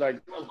fans, like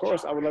of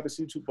course I would love to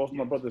see both of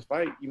my brothers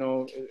fight.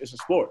 It's a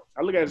sport.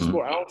 I look at it as a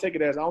sport. I don't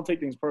take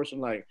things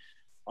personal. Like,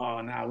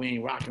 oh, nah, we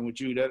ain't rocking with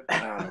you. That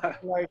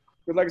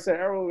like I said,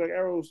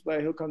 Errol's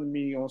like he'll come to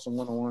me on some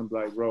one-on-one,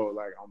 like, bro,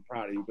 like I'm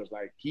proud of you because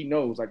like he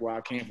knows like where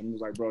I came from. He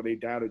was like, bro, they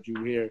doubted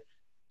you here,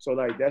 so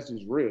like that's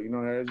just real,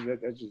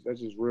 that's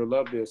just real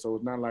love there. So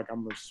it's not like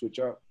I'm gonna switch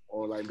up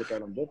or like look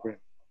at them different.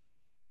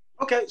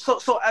 Okay,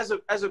 so as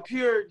a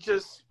pure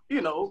just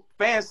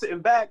fan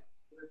sitting back,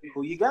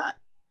 who you got?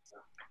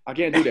 I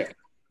can't do that.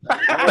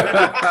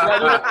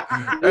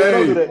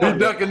 Hey, he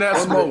ducking that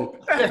smoke.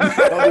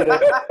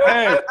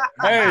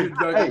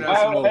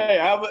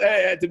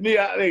 To me,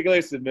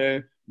 listen,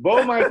 man.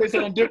 Bo might say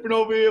something different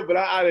over here, but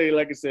I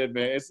like I said,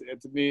 man,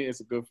 to me, it's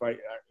a good fight.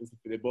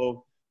 They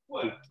both.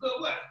 What?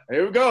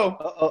 Here we go.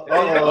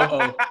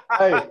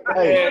 Hey,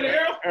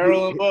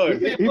 Errol and Bud.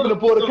 He gonna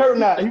pull the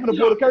curtain out. He gonna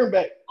pull the curtain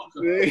back.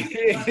 Hey,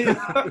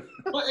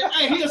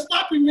 he'll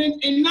stop him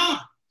in 9.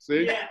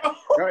 See? Yeah.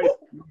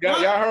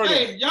 Y'all heard it.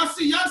 Hey, y'all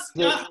see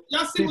what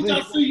y'all seen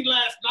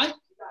last night.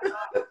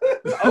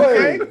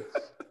 Okay.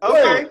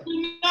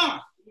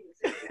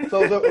 So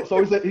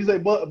he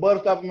said Bud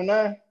stop him in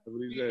 9?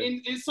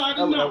 Inside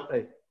of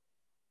 9.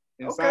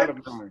 Inside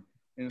of 9.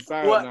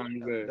 Inside of 9,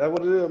 he said. That's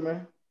what it is,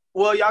 man.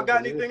 Well, y'all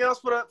got anything else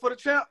for the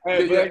champ?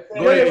 Hey,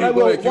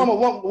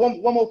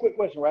 one more quick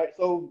question, right?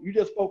 So you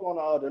just spoke on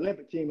the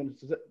Olympic team and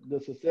the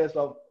success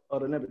of the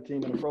Olympic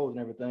team and the pros and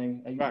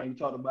everything, and you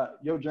talked about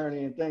your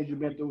journey and things you've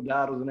been through,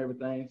 battles and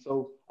everything.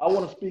 So I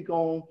want to speak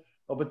on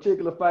a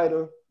particular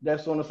fighter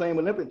that's on the same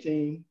Olympic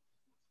team,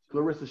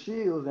 Claressa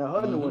Shields, and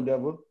her new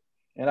endeavor,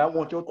 and I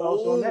want your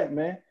thoughts on that,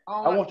 man.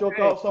 I want your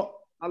thoughts on.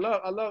 I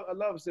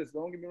love sis.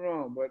 Don't get me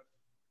wrong, but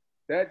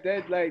that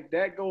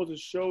goes to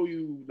show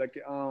you like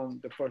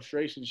the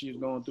frustration she's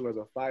going through as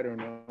a fighter in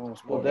her own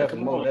sport.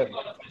 Definitely.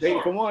 They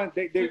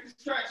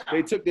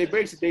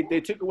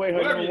took away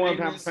her number 1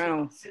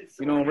 pound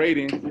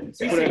rating,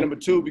 put her at number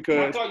 2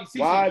 because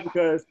why?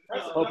 Because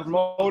her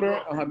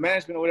promoter or her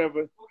management or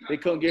whatever, they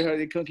couldn't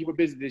keep her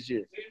busy this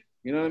year.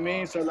 You know what I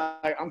mean? So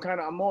like I'm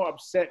more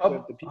upset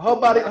with the people. Her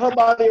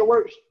body of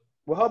work.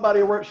 With her body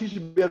of work, she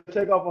should be able to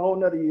take off a whole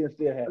nother year and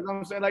still have it. You know what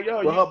I'm saying? Like,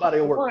 yo, her body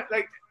of work.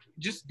 Like,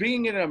 just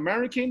being an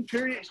American,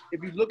 period,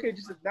 if you look at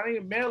just not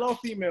even male or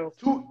female.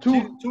 Two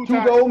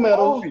gold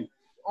medals.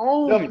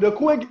 Only.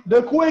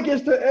 The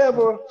quickest to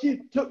ever,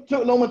 she took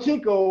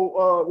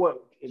Lomachenko,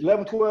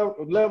 11,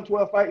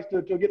 12 fights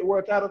to get the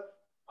world title,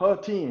 her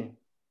 10. You know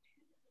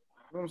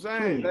what I'm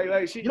saying?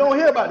 Like you don't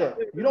hear about that.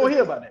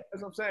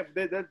 That's what I'm saying.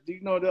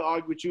 They'll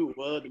argue with you.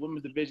 Well, the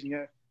women's division,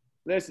 yeah.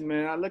 Listen,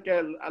 man, I look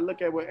at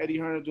what Eddie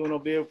Hearn's doing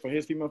over there for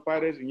his female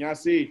fighters, and y'all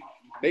see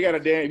they got a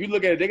damn. If you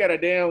look at it, they got a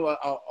damn.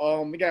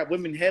 They got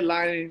women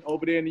headlining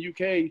over there in the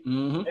UK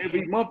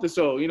every month or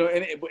so,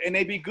 and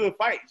they be good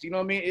fights. You know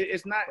what I mean?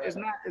 It's not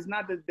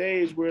the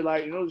days where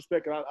like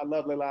respect. I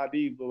love Layla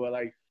Hadid, but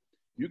like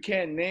you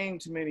can't name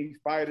too many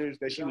fighters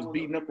that she was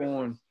beating up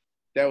on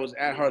that was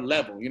at her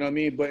level. You know what I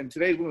mean? But in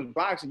today's women's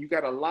boxing, you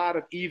got a lot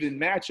of even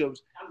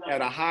matchups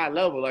at a high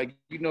level. Like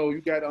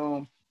you got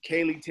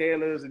Kaylee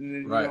Taylor's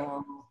and my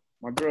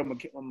girl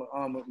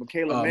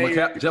Michaela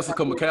Mayer,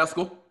 Jessica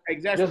McCaskill.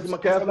 Exactly. Jessica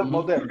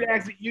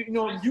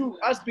McCaskill.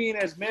 Us being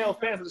as male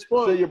fans of the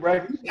sport, we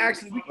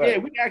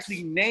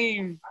actually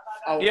name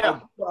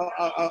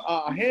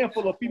a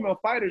handful of female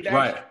fighters that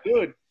are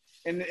good,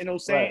 and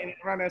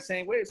around that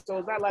same way. So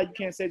it's not like you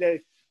can't say that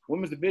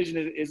women's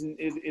division isn't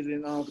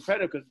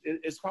competitive because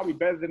it's probably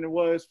better than it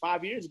was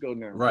 5 years ago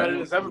now. Right. Better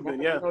than it's ever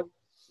been. Yeah. A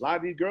lot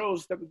of these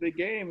girls step up their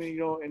game, and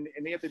and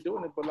they have to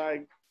doing it, but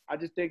like. I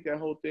just think that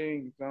whole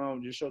thing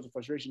just shows the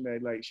frustration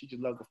that like she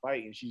just loves to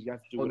fight and she's got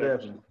to do whatever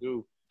she can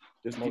do.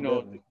 Just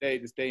to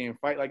stay and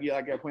fight like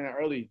I pointed out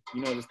early,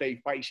 to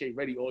stay fight shape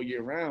ready all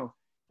year round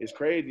is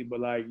crazy. But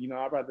like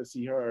I'd rather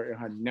see her in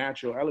her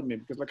natural element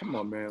because like come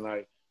on man,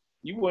 like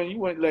you wouldn't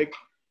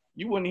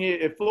hear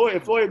if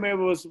Floyd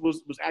Mayweather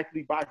was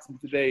actually boxing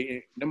today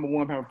and number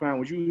 1 pound.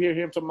 Would you hear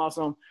him talking about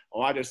something?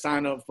 Oh, I just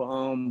signed up for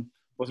MMA.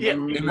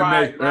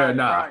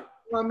 Right.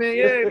 I mean,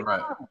 yeah.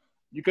 Right.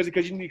 because he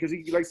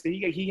like I said,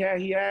 he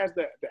has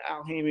the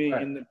Al Haymon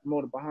and the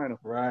promoter behind him.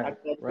 Right.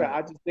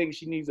 I just think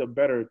she needs a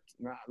better.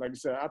 Like I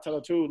said, I tell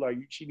her too. Like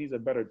she needs a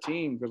better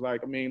team because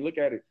like I mean, look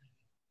at it.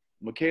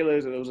 Michaela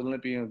was an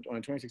Olympian on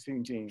the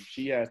 2016 team.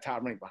 She has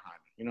Top Rank behind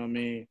her. You know what I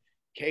mean?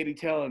 Katie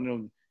Taylor and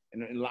them.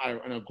 And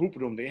a group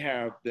of them, they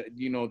have the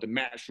the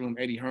Matchroom,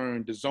 Eddie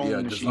Hearn, the Zone.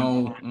 Yeah, the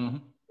Zone. Mm-hmm.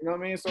 You know what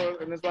I mean? So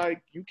and it's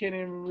like you can't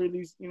even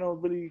really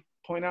really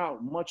point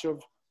out much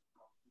of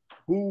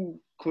who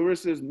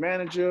Clarissa's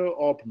manager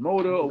or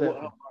promoter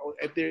or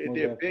if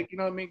they're big. You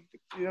know what I mean?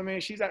 You know what I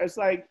mean? It's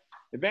like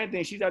the bad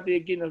thing. She's out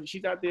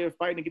there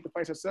fighting to get the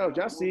fights herself.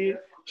 Y'all see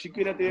it? She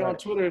get out there on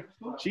Twitter.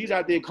 She's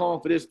out there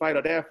calling for this fight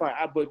or that fight.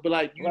 But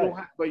like you don't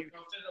have. But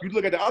you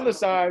look at the other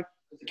side.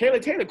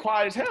 Kayla Taylor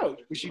quiet as hell,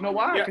 but you know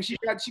why? Because she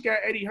got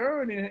Eddie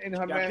Hearn in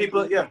her man.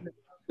 People,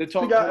 the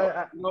talk. You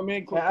know what I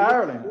mean?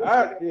 Ireland,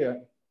 yeah.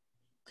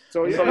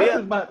 So and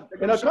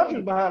her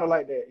country's behind her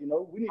like that. You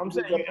know,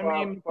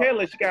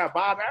 Kayla, she got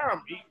Bob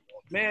Arum,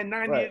 man,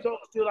 90 years old,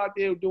 still out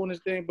there doing this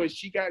thing, but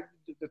she got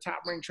the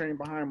Top Rank train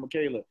behind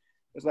Michaela.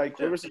 It's like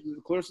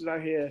Clarissa's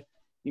out here,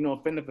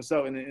 fending for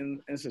herself, and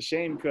it's a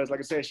shame because,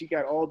 like I said, she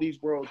got all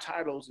these world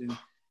titles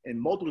in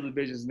multiple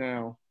divisions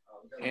now.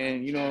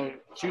 And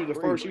she was the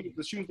first.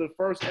 She was the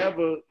first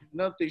ever.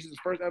 Another thing, she was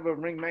the first ever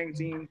Ring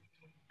Magazine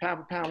pound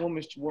for pound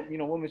women's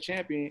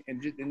champion.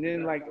 And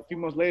then like a few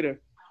months later,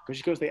 because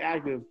she couldn't stay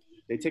active,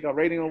 they take her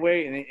rating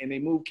away and they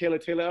move Kayla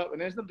Taylor up. And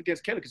there's nothing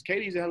against Kayla because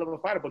Katie's a hell of a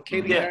fighter, but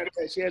Katie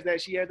she has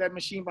that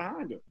machine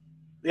behind her.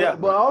 Yeah,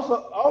 but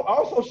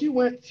also she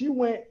went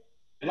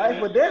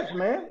life or death,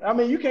 man. I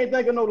mean, you can't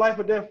think of no life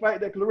or death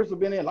fight that Clarissa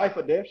been in life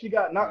or death. She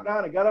got knocked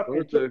down and got up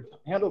and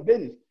handled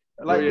business.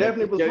 Like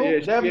Daphne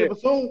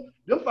Bassoon,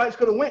 them fights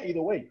could have went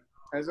either way.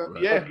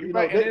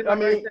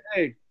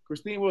 Hey,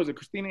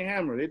 Christina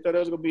Hammer. They thought that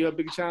was gonna be her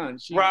big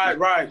challenge. Right.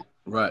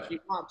 Murdered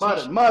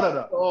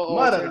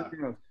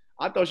her.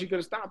 I thought she could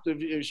have stopped her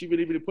if she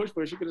really pushed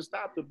for it. She could have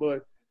stopped her,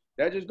 but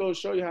that just goes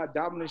to show you how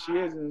dominant she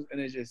is, and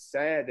it's just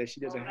sad that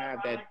she doesn't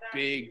have that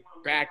big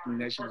backing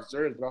that she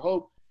deserves. But I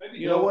hope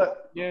you know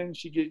what? Again,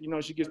 she gets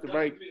the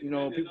right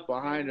people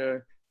behind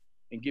her.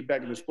 And get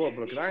back in the sport,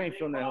 bro. Because I ain't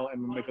feeling that whole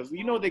MMA. Because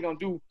you know what they're gonna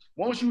do.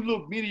 Once you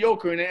look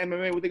mediocre in the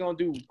MMA, what they gonna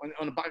do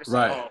on the boxing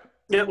side?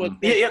 They're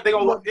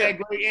gonna look that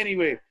great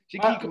anyway. She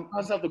keep calling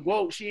herself the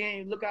GOAT. She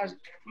ain't look out.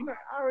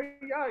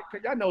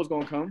 Y'all know it's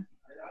gonna come.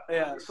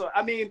 Yeah. So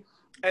I mean,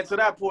 and to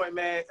that point,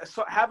 man,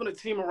 so having a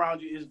team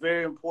around you is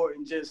very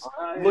important. Just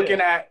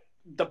looking at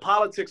the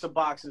politics of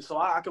boxing. So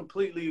I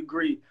completely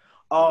agree.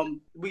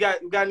 We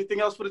got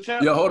anything else for the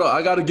champ? Yeah, hold on.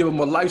 I got to give him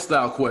a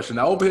lifestyle question.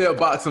 Now, over here at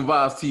Boxing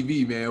Vibes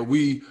TV, man,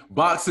 we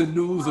boxing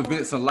news,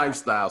 events, and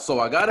lifestyle. So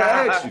I got to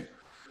ask you,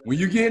 when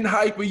you getting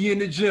hyper, you in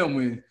the gym,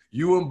 when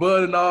you and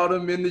Bud and all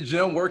them in the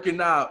gym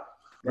working out,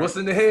 what's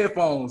in the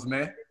headphones,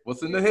 man?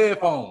 What's in the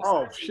headphones?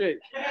 Oh,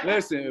 shit.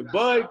 Listen,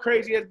 Bud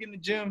crazy as getting in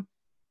the gym.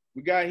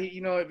 We got,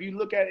 if you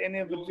look at any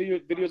of the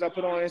videos I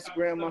put on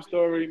Instagram, my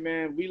story,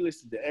 man, we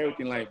listen to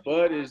everything. Like,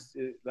 Bud is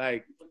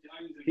like,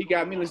 he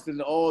got me listening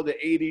to all the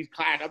 80s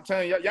classics. I'm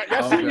telling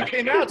y'all see what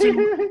came out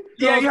to.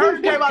 Yeah, you heard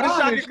it came out of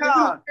Shaka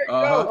Khan.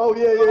 Oh,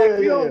 yeah.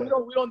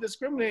 We don't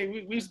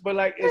discriminate. But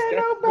like,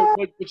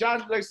 but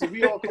y'all, like, so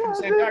we all come from the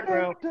same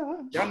background.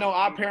 Y'all know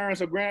our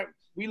parents or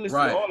we listen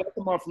to all that.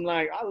 Come on,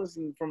 I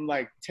listen from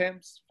like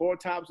Temps, Four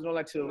Tops, and all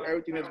that to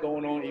everything that's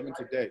going on even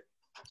today.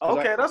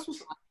 Okay, that's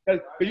what's.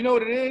 But you know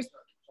what it is?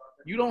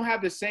 You don't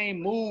have the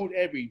same mood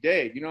every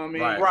day. You know what I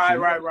mean?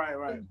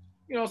 Right.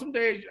 Some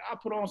days I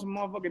put on some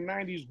motherfucking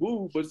 90s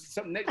woo, but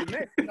something next,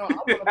 you know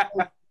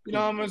what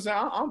I'm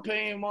saying? I'm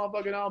playing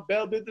motherfucking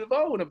Belle Biv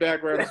DeVoe in the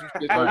background.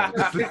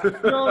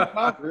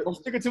 I'm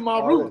sticking to my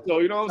roots, though.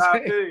 You know what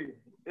I'm saying?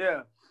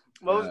 Yeah,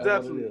 most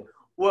definitely.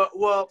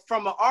 Well,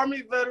 from an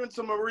Army veteran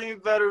to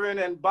Marine veteran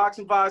and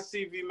Boxing Vibes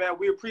TV, man,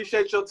 we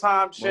appreciate your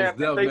time, champ.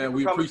 Thank you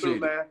for coming through,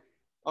 man.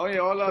 Oh yeah,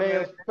 all love,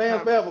 man.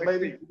 Fans forever,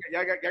 baby.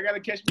 Y'all gotta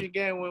catch me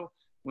again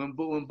when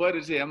Bud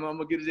is here. I'm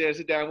gonna get his ass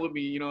sit down with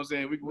me. You know what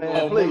I'm saying?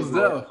 Most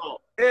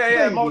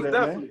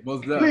definitely.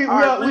 Most definitely.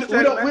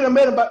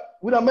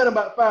 We done met him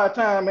about 5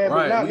 times, man.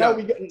 Right. But now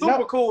we get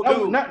super cool,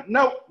 dude.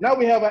 Now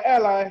we have an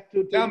ally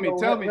to tell me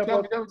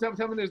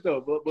this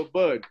though. But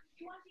Bud,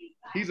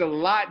 he's a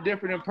lot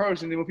different in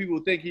person than what people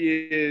think he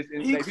is.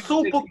 And he's like,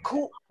 super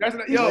cool. That's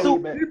not,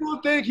 people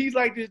think he's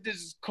like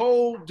this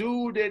cold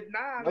dude that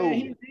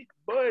man.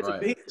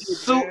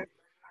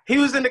 He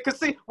was in the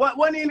casino.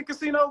 Wasn't he in the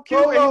casino?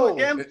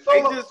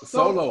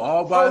 Solo,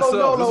 all by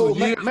himself. This was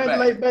years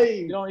Mandalay back.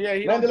 Bay.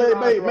 Mandalay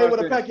Bay. Made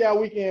with a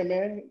Pacquiao weekend,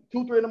 man.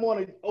 2-3 in the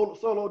morning.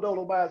 Solo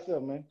dolo by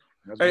himself, man.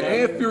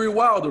 Hey, and Fury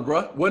Wilder,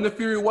 bro. Wasn't it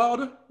Fury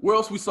Wilder? Where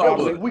else we saw?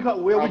 We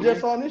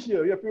just saw this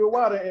year. Yeah, Fury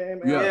Wilder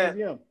and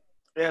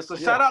yeah. So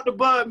shout out to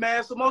Bud,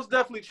 man. So most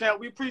definitely, champ.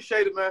 We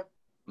appreciate it, man.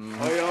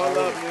 Mm-hmm. Oh, y'all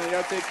love, man.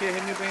 Y'all take care.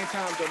 Hit me up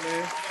anytime, though,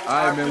 man.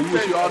 All right, man. We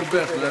wish you all the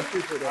best, man.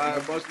 All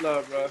right, much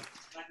love, bro.